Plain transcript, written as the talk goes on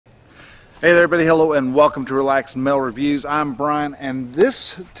Hey there everybody, hello and welcome to Relax and Mail Reviews. I'm Brian, and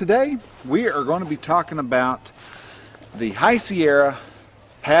today we are going to be talking about the High Sierra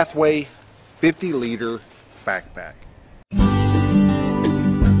Pathway 50 liter backpack.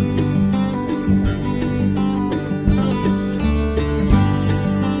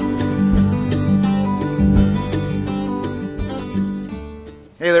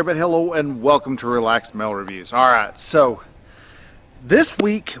 Hey there everybody, hello and welcome to Relaxed Mail Reviews. Alright, so this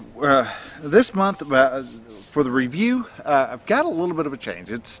week, this month, for the review, I've got a little bit of a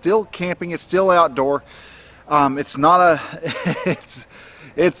change. It's still camping, it's still outdoor. It's not a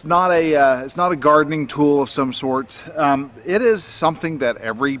it's not a gardening tool of some sort. It is something that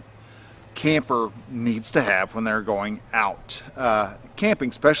every camper needs to have when they're going out camping,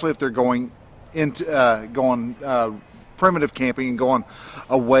 especially if they're going into primitive camping and going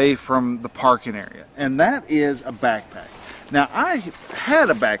away from the parking area, and that is a backpack. Now, I had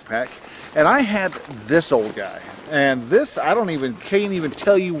a backpack, and I had this old guy, and this can't even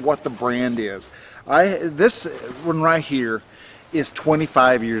tell you what the brand is. This one right here is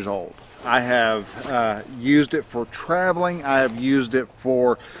 25 years old. I have used it for traveling. I have used it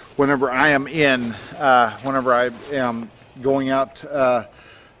for whenever I am going out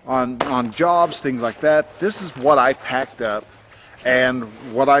on jobs, things like that. This is what I packed up and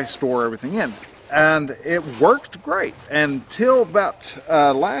what I store everything in. And it worked great until about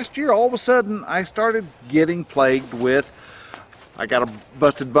last year. All of a sudden, I started getting plagued with, I got a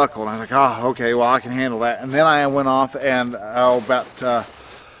busted buckle, and I was like, oh, okay, well, I can handle that. And then I went off, and about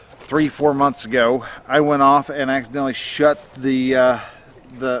 3-4 months ago, I went off and accidentally shut the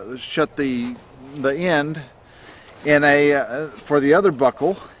end in for the other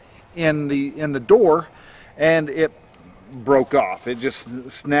buckle in the door, and it broke off. It just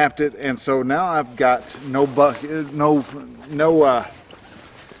snapped it, and so now I've got no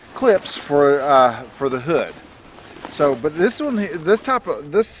clips for the hood. So, but this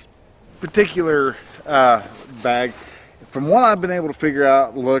particular bag, from what I've been able to figure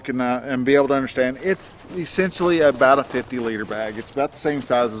out, look and be able to understand, it's essentially about a 50 liter bag. It's about the same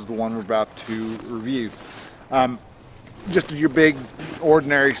size as the one we're about to review. Just your big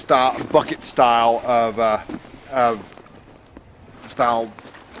ordinary style bucket style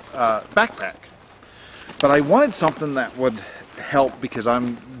backpack, but I wanted something that would help because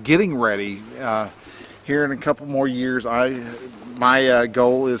I'm getting ready here in a couple more years. My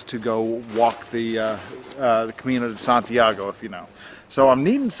goal is to go walk the Camino de Santiago, if you know. So I'm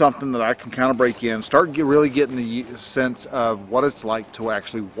needing something that I can kind of break in, really getting the sense of what it's like to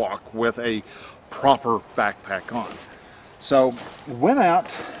actually walk with a proper backpack on. So went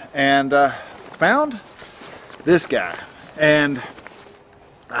out and found this guy, and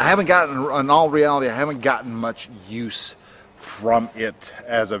I haven't gotten, in all reality, I haven't gotten much use from it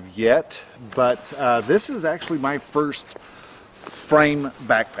as of yet, but this is actually my first frame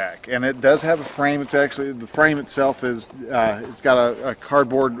backpack, and it does have a frame. It's actually, the frame itself is, it's got a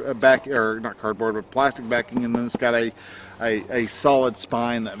cardboard back, or not cardboard, but plastic backing, and then it's got a solid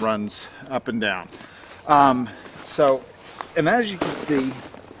spine that runs up and down. So, and as you can see,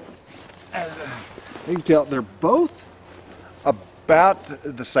 you can tell they're both about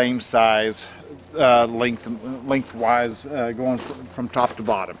the same size, lengthwise, going from top to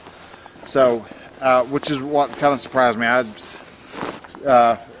bottom. So, which is what kind of surprised me. I was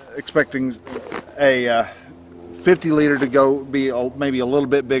expecting a 50 liter to be maybe a little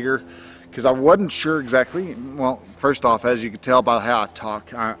bit bigger, because I wasn't sure exactly. Well, first off, as you can tell by how I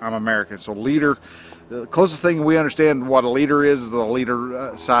talk, I'm American, so liter. The closest thing we understand what a liter is a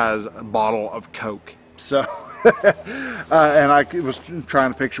liter size bottle of Coke. So, and I was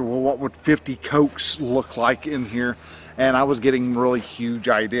trying to picture, well, what would 50 Cokes look like in here? And I was getting really huge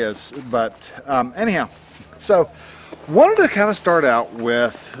ideas. But anyhow, so wanted to kind of start out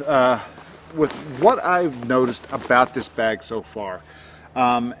with what I've noticed about this bag so far.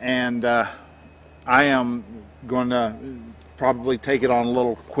 I am going to probably take it on a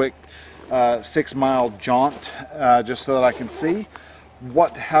little quick 6-mile jaunt, just so that I can see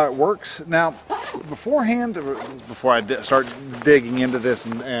how it works. Now, before I start digging into this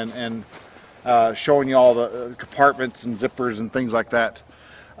and showing you all the compartments and zippers and things like that,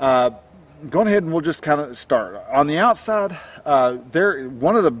 go ahead and we'll just kind of start on the outside.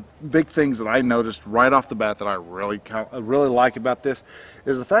 One of the big things that I noticed right off the bat that I really like about this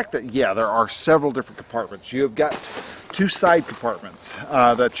is the fact that, yeah, there are several different compartments. You have got 2 side compartments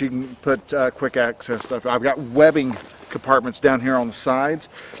that you can put quick access stuff. I've got webbing compartments down here on the sides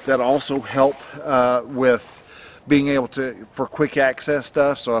that also help with being able for quick access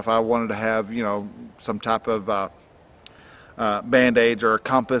stuff. So if I wanted to have, you know, some type of band-aids or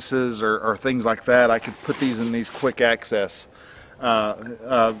compasses or things like that. I could put these in these quick access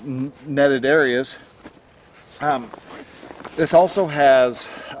netted areas. This also has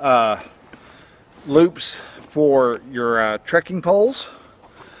loops for your trekking poles.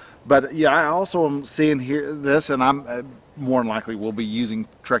 But yeah, I also am seeing here this, and I'm more than likely will be using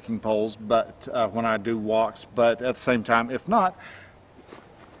trekking poles, but when I do walks. But at the same time, if not,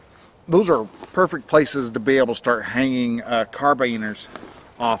 those are perfect places to be able to start hanging carabiners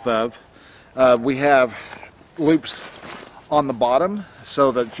off of. We have loops on the bottom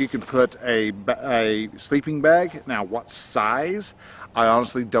so that you can put a sleeping bag. Now, what size? I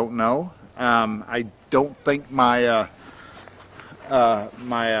honestly don't know. I don't think my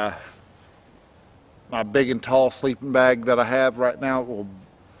my big and tall sleeping bag that I have right now will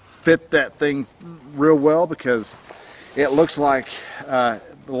fit that thing real well, because it looks like the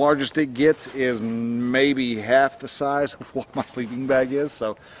largest it gets is maybe half the size of what my sleeping bag is.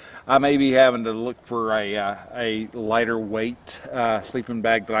 So I may be having to look for a lighter weight sleeping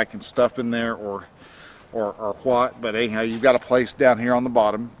bag that I can stuff in there, or what. But anyhow, you've got a place down here on the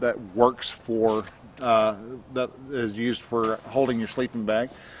bottom that works for that is used for holding your sleeping bag.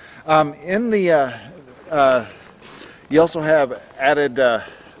 In the you also have added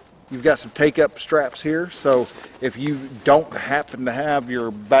you've got some take-up straps here, so if you don't happen to have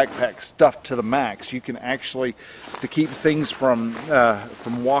your backpack stuffed to the max, you can actually, to keep things from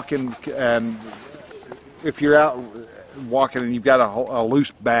walking, and if you're out walking and you've got a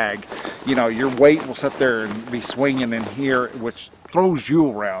loose bag, you know, your weight will sit there and be swinging in here, which throws you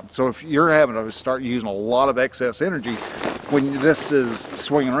around. So if you're having to start using a lot of excess energy when this is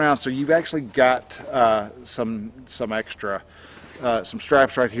swinging around, so you've actually got some extra some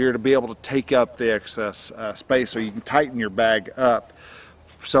straps right here to be able to take up the excess space, so you can tighten your bag up.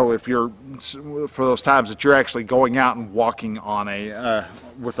 So if you're, for those times that you're actually going out and walking on a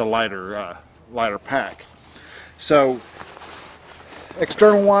with a lighter pack. So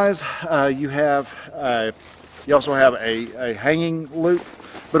external wise, you also have a hanging loop,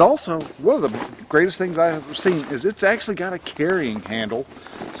 but also one of the greatest things I've seen is it's actually got a carrying handle.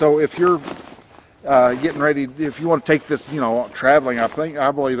 So if you're getting ready, if you want to take this, you know, traveling,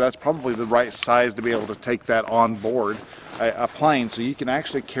 I believe that's probably the right size to be able to take that on board a plane. So you can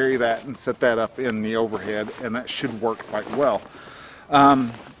actually carry that and set that up in the overhead, and that should work quite well.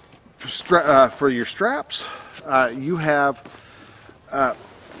 For your straps, you have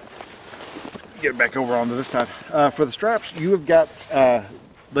get back over onto this side. For the straps, you have got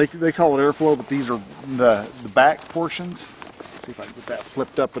they call it airflow, but these are the back portions. Let's see if I can get that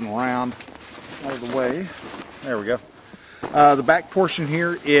flipped up and around out of the way. There we go. The back portion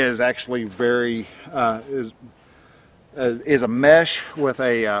here is actually very is a mesh with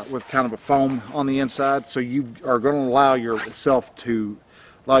kind of a foam on the inside, so you are going to allow your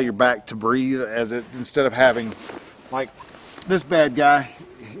back to breathe, as it, instead of having like this bad guy,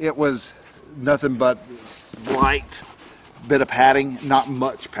 it was nothing but slight bit of padding, not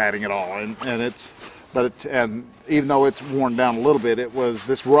much padding at all, and even though it's worn down a little bit, it was,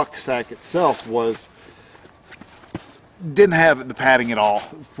 this rucksack itself didn't have the padding at all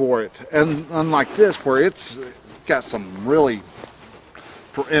for it. And unlike this, where it's got some really,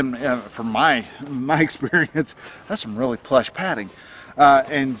 from my experience, that's some really plush padding.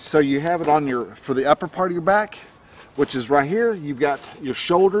 And so you have it on for the upper part of your back, which is right here. You've got your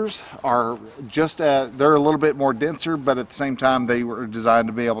shoulders are they're a little bit more denser, but at the same time they were designed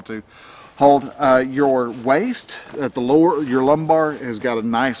to be able to hold your waist at the lower. Your lumbar has got a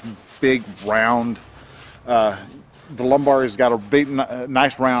nice big round. The lumbar has got a big,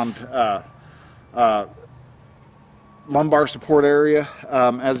 nice round lumbar support area.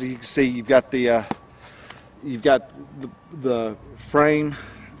 As you can see, you've got the frame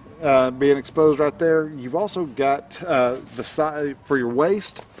being exposed right there. You've also got the side for your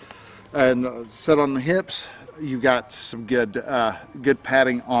waist, and set on the hips. You've got some good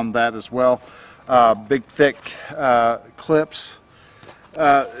padding on that as well. Big thick clips.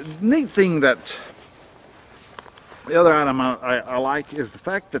 Neat thing that the other item I like is the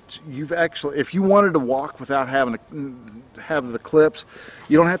fact that you've actually, if you wanted to walk without having to have the clips,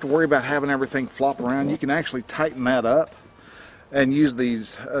 you don't have to worry about having everything flop around. You can actually tighten that up and use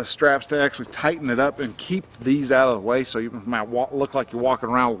these straps to actually tighten it up and keep these out of the way, so you might look like you're walking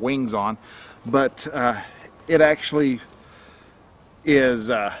around with wings on, but it actually is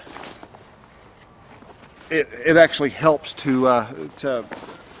it actually helps to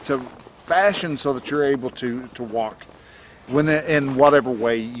fashion so that you're able to walk in whatever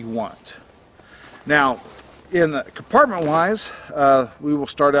way you want. Now, in the compartment wise, we will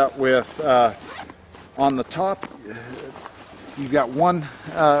start out with on the top. you've got one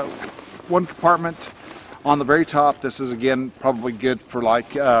compartment on the very top. This is again probably good for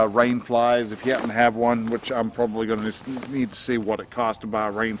like rain flies if you happen to have one, which I'm probably going to need to see what it costs to buy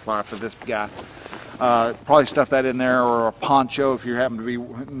a rain fly for this guy. Probably stuff that in there, or a poncho if you happen to be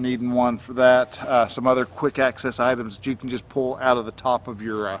needing one for that. Some other quick access items that you can just pull out of the top of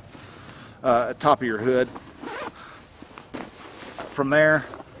your hood. From there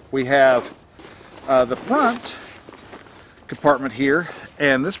we have the front compartment here,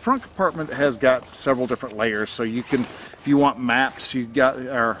 and this front compartment has got several different layers, so you can, if you want maps, you got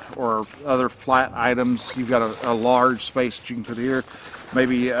or other flat items, you've got a large space that you can put here.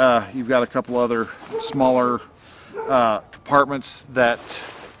 Maybe you've got a couple other smaller compartments that,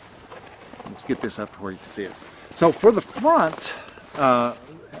 let's get this up to where you can see it. So for the front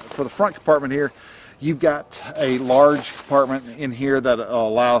compartment here, you've got a large compartment in here that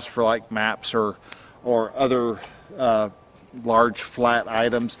allows for like maps or other large flat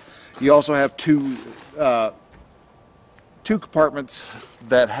items. You also have two compartments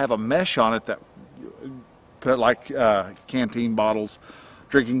that have a mesh on it that put like canteen bottles,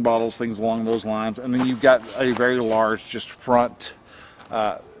 drinking bottles, things along those lines. And then you've got a very large just front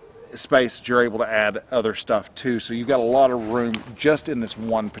space that you're able to add other stuff to. So you've got a lot of room just in this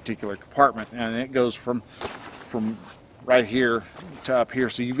one particular compartment, and it goes from right here to up here.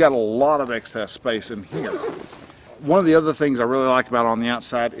 So you've got a lot of excess space in here. One of the other things I really like about on the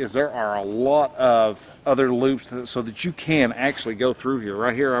outside is there are a lot of other loops so that you can actually go through here.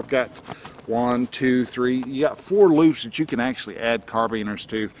 Right here I've got 1, 2, 3, you got 4 loops that you can actually add carabiners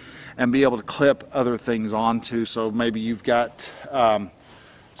to and be able to clip other things onto. So maybe you've got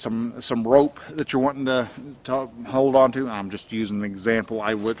some rope that you're wanting to hold on to. I'm just using an example.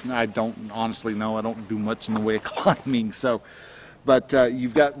 I don't honestly know. I don't do much in the way of climbing. So, but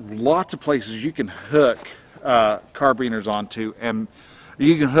you've got lots of places you can hook carabiners onto, and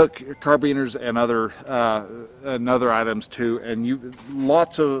you can hook carabiners and other items too. And you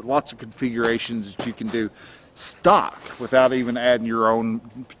lots of configurations that you can do stock without even adding your own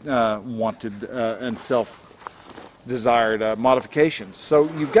wanted and self-desired modifications. So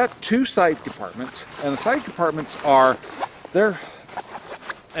you've got 2 side compartments, and the side compartments are, they're,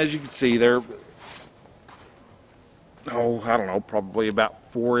 as you can see, they're, oh, I don't know, probably about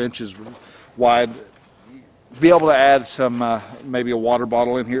 4 inches wide. Be able to add some maybe a water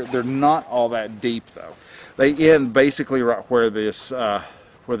bottle in here. They're not all that deep though. They end basically right where this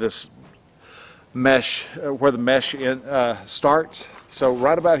mesh, where the mesh starts. So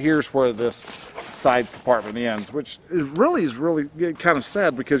right about here is where this side compartment ends, which is really kind of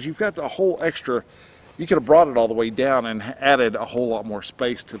sad, because you've got a whole extra. You could have brought it all the way down and added a whole lot more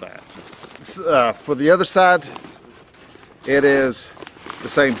space to that. For the other side, it is the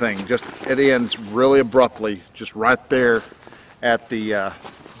same thing. Just it ends really abruptly, just right there at the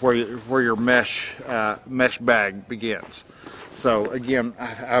where your mesh bag begins. So again,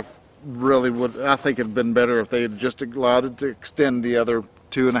 I think it'd been better if they had just allowed it to extend the other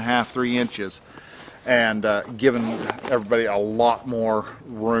 2.5, 3 inches, and given everybody a lot more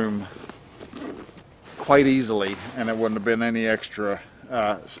room quite easily, and it wouldn't have been any extra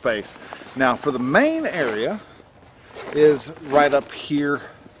space. Now for the main area is right up here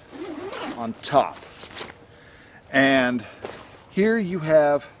on top, and here you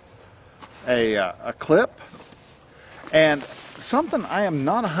have a clip, and something I am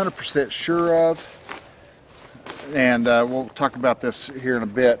not 100% sure of, and we'll talk about this here in a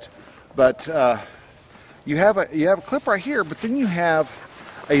bit, but you have a clip right here, but then you have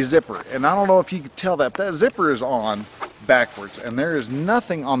a zipper, and I don't know if you can tell that zipper is on backwards, and there is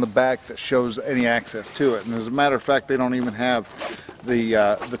nothing on the back that shows any access to it. And as a matter of fact, they don't even have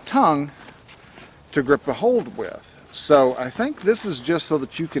the tongue to grip the hold with. So I think this is just so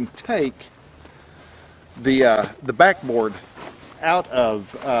that you can take the backboard out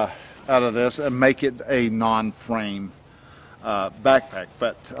of this and make it a non-frame backpack.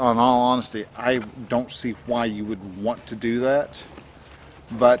 But on all honesty, I don't see why you would want to do that.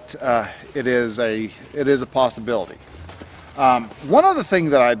 But it is a possibility. One other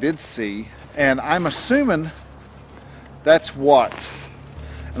thing that I did see, and I'm assuming that's what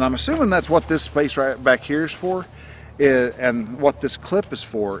this space right back here is for, and what this clip is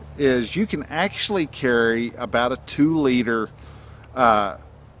for, is you can actually carry about a 2-liter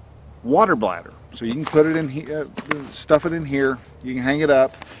water bladder. So you can put it in here, stuff it in here, you can hang it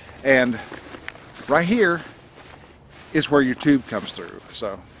up, and right here is where your tube comes through.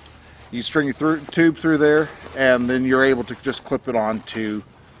 So you string your tube through there, and then you're able to just clip it on to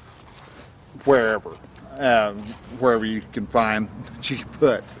wherever you can find that you can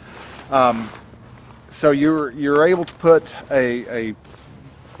put. So you're able to put a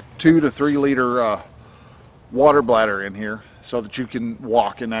 2 to 3 liter water bladder in here so that you can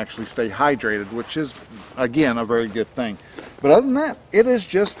walk and actually stay hydrated, which is again a very good thing. But other than that, it is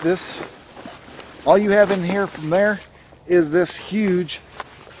just this. All you have in here from there is this huge,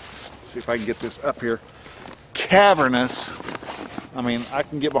 let's see if I can get this up here, cavernous, I mean I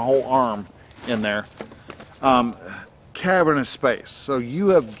can get my whole arm in there, cavernous space. So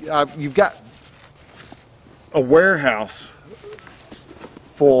you've got a warehouse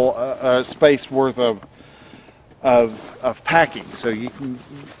full space worth of packing, so you can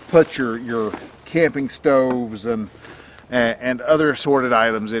put your camping stoves and other assorted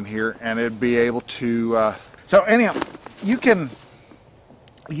items in here, and it'd be able to. So anyhow, you've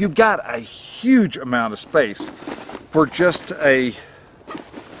got a huge amount of space for just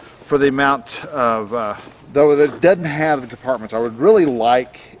for the amount of. Though it doesn't have the compartments, I would really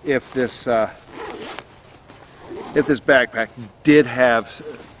like if this backpack did have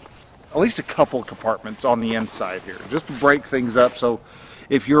at least a couple compartments on the inside here, just to break things up. So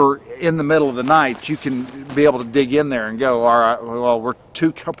if you're in the middle of the night, you can be able to dig in there and go, all right, well, we're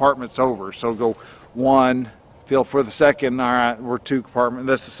 2 compartments over, so go 1, feel for the second, all right, we're 2 compartments,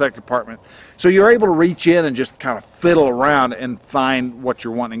 that's the second compartment. So you're able to reach in and just kind of fiddle around and find what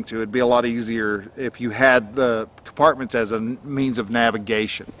you're wanting to. It'd be a lot easier if you had the compartments as a means of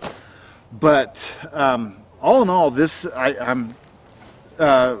navigation. But all in all, this I'm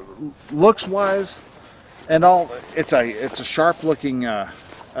looks wise and all, it's a sharp looking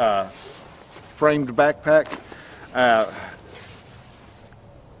framed backpack,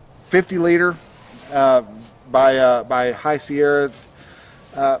 50 liter by High Sierra.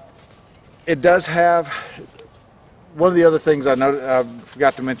 It does have, one of the other things I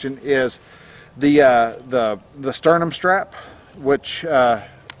forgot to mention is the sternum strap, which you're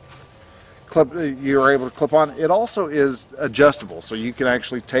able to clip on. It also is adjustable, so you can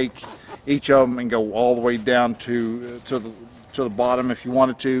actually take each of them and go all the way down to the bottom if you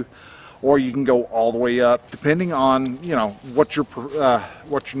wanted to, or you can go all the way up depending on what your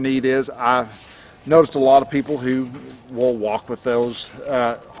need is. I've noticed a lot of people who will walk with those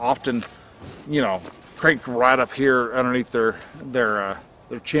often, cranked right up here underneath their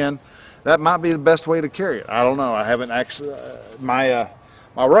chin. That might be the best way to carry it. I don't know. I haven't actually.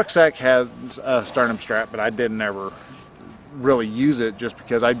 My rucksack has a sternum strap, but I didn't ever really use it just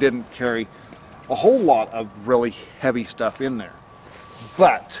because I didn't carry a whole lot of really heavy stuff in there.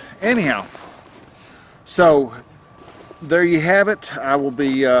 But anyhow, so there you have it. I will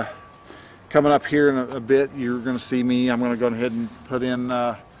be coming up here in a bit. You're going to see me. I'm going to go ahead and put in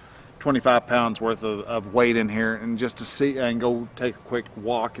 25 pounds worth of weight in here, and just to see and go take a quick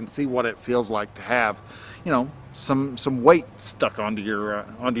walk and see what it feels like to have, some weight stuck onto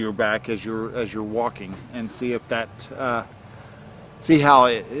your back as you're walking, and see if that see how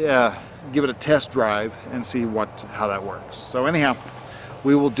it give it a test drive and see how that works. So anyhow,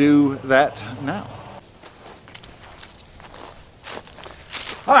 we will do that now.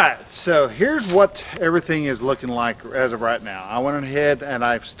 Alright, so here's what everything is looking like as of right now. I went ahead and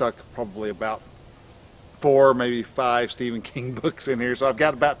I've stuck probably about 4, maybe 5 Stephen King books in here, so I've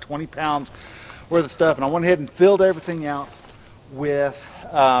got about 20 pounds worth of stuff, and I went ahead and filled everything out with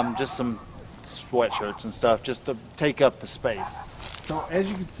just some sweatshirts and stuff just to take up the space. So as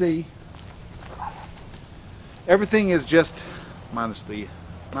you can see, everything is just minus the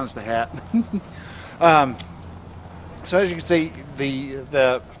hat. So as you can see,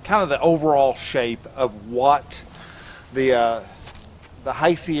 the kind of the overall shape of what the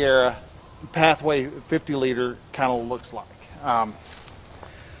High Sierra Pathway 50 liter kind of looks like.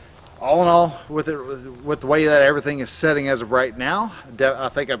 All in all, with the way that everything is setting as of right now, I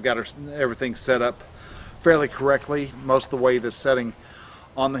think I've got everything set up fairly correctly. Most of the weight is setting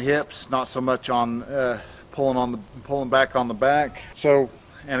on the hips, not so much on pulling back on the back. So,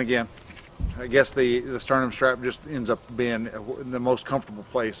 and again, I guess the sternum strap just ends up being the most comfortable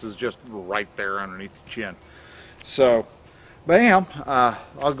place, is just right there underneath the chin. So, but anyhow, I'm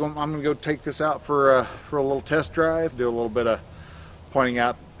going to go take this out for a little test drive, do a little bit of pointing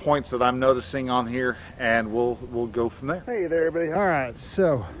out points that I'm noticing on here, and we'll go from there. Hey there, everybody. All right,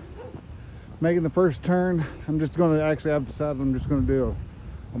 so making the first turn, I've decided I'm just going to do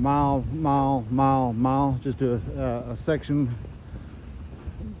a mile, just do a section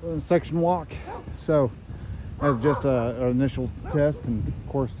walk. So as just an initial test, and of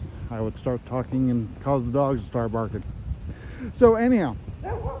course I would start talking and cause the dogs to start barking. So anyhow,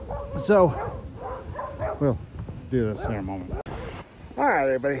 we'll do this in a moment. All right,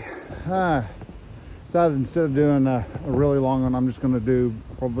 everybody. Decided instead of doing a really long one, I'm just going to do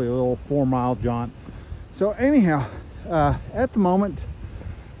probably a little 4-mile jaunt. So anyhow, at the moment,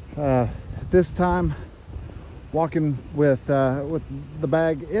 this time, walking with the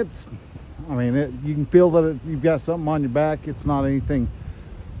bag, it's, I mean, you can feel that you've got something on your back. It's not anything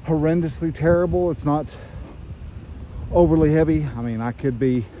horrendously terrible. It's not overly heavy. I mean, I could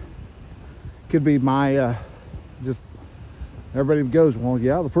be my just, everybody goes, well,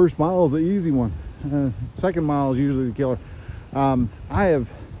 yeah, the first mile is the easy one, second mile is usually the killer. I have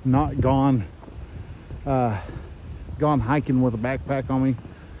not gone hiking with a backpack on me,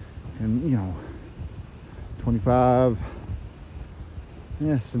 and you know, 25,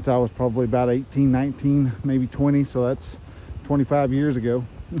 yeah, since I was probably about 18, 19, maybe 20, so that's 25 years ago.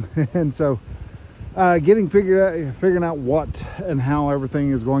 And so figuring out what and how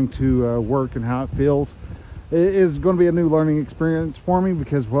everything is going to work and how it feels is going to be a new learning experience for me,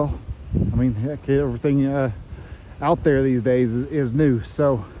 because, well, I mean, heck, everything out there these days is new.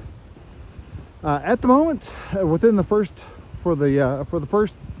 So at the moment, within the first, for the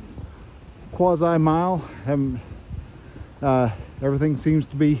first quasi mile, everything seems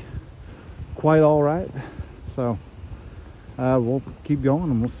to be quite all right. So we'll keep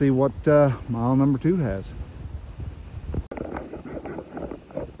going and we'll see what mile number 2 has.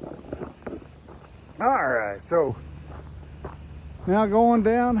 All right, so now going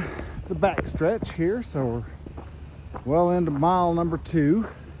down the back stretch here, so we're well into mile number 2,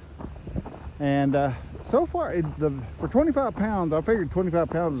 and so far for 25 pounds, I figured 25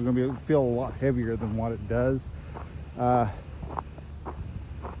 pounds is going to feel a lot heavier than what it does.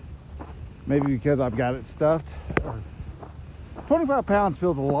 Maybe because I've got it stuffed. 25 pounds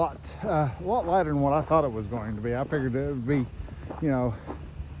feels a lot lighter than what I thought it was going to be. I figured it would be, you know,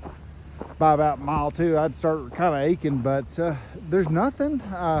 by about mile 2 I'd start kind of aching, but there's nothing.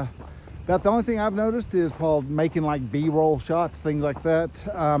 About the only thing I've noticed is while making like B-roll shots, things like that,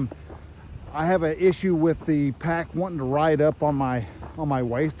 I have an issue with the pack wanting to ride up on my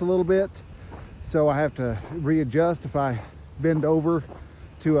waist a little bit, so I have to readjust if I bend over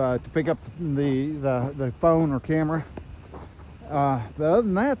to pick up the phone or camera. But other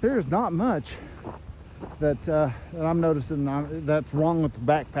than that, there's not much that I'm noticing that's wrong with the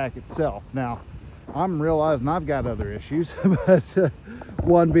backpack itself. Now, I'm realizing I've got other issues, but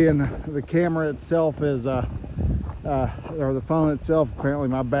one being the camera itself is, or the phone itself, apparently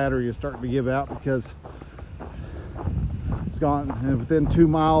my battery is starting to give out, because it's gone, and within 2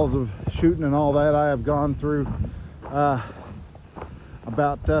 miles of shooting and all that, I have gone through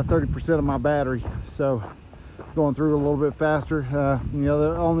about 30% of my battery. So going through a little bit faster. The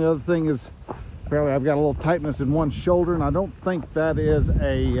only other thing is apparently I've got a little tightness in one shoulder, and I don't think that is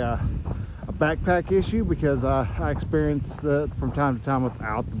a backpack issue, because I experience that from time to time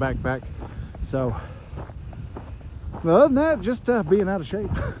without the backpack. So, but other than that, just being out of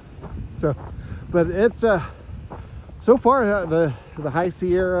shape. So, but it's so far the High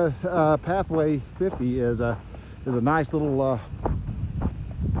Sierra Pathway 50 is a nice little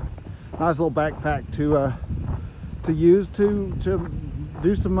backpack to use to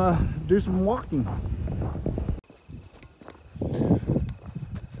do some walking.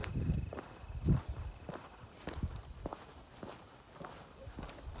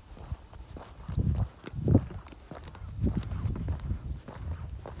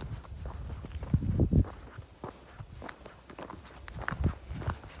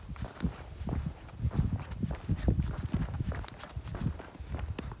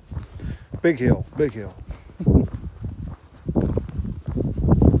 Big hill, big hill.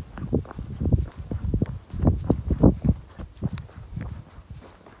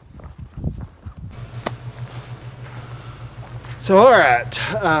 So all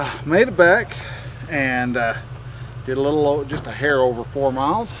right, made it back and did a little, just a hair over 4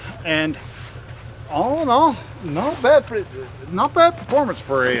 miles, and all in all, not bad performance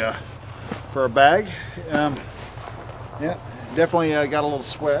for a bag. Yeah, definitely got a little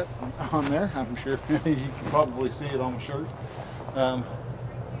sweat on there. I'm sure you can probably see it on my shirt.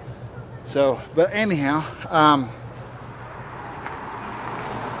 So, but anyhow,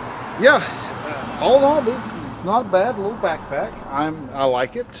 yeah, all in all, not a bad little backpack. I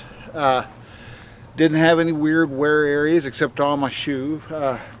like it. Didn't have any weird wear areas except on my shoe.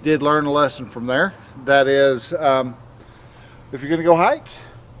 Did learn a lesson from there. That is, if you're gonna go hike,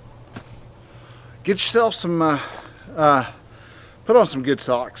 get yourself some, put on some good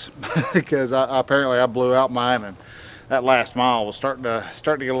socks, because apparently I blew out mine, and that last mile was starting to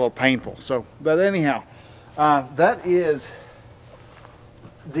get a little painful. So, but anyhow, that is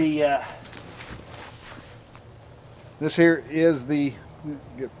the. This here is the,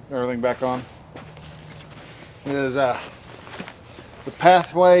 get everything back on, is the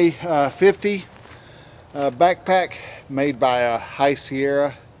Pathway 50. Backpack made by High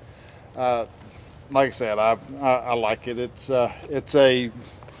Sierra. Like I said, I like it. It's going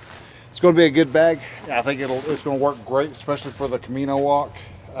to be a good bag. I think it's going to work great, especially for the Camino walk.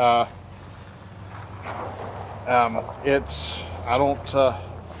 After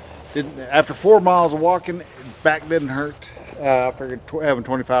 4 miles of walking, back didn't hurt. I figured having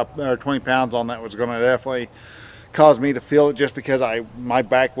 25 or 20 pounds on that was going to definitely cause me to feel it, just because my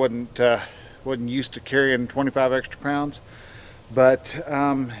back wasn't used to carrying 25 extra pounds. But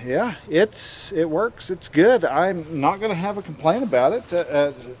yeah, it works. It's good. I'm not going to have a complaint about it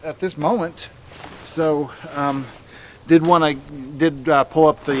at this moment. So did pull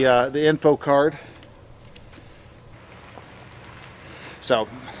up the info card. So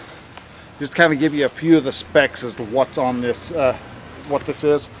just kind of give you a few of the specs as to what's on this, what this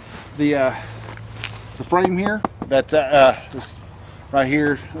is. The frame here, that's this right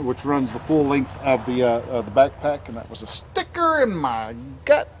here, which runs the full length of the backpack, and that was a sticker in my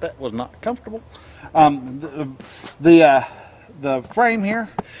gut. That was not comfortable. The frame here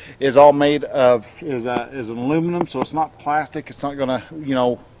is all made of is an aluminum, so it's not plastic. It's not gonna, you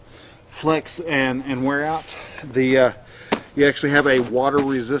know, flex and wear out. You actually have a water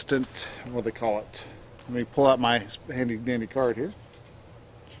resistant, what do they call it? Let me pull out my handy dandy card here.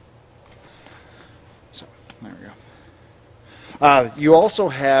 So there we go. You also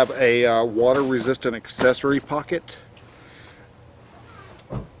have a water resistant accessory pocket.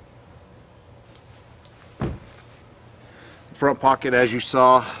 Front pocket, as you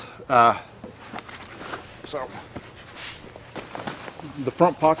saw. So the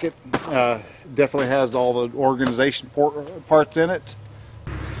front pocket definitely has all the organization parts in it.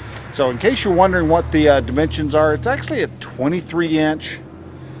 So in case you're wondering what the dimensions are, it's actually a 23 inch.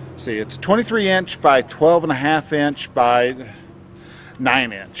 See, it's 23 inch by 12.5 inch by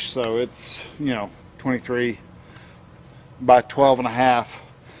 9 inch. So it's, you know, 23 by 12.5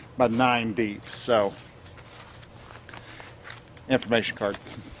 by 9 deep. So information card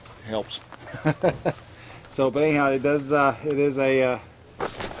helps. So, but anyhow, it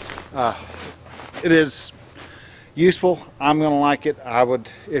is useful. I'm gonna like it. I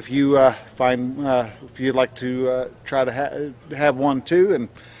would, if you if you'd like to try to have one too and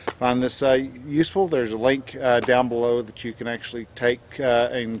find this useful, there's a link down below that you can actually take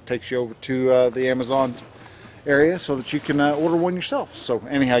and takes you over to the Amazon area so that you can order one yourself. So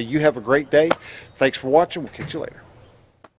anyhow, you have a great day. Thanks for watching. We'll catch you later.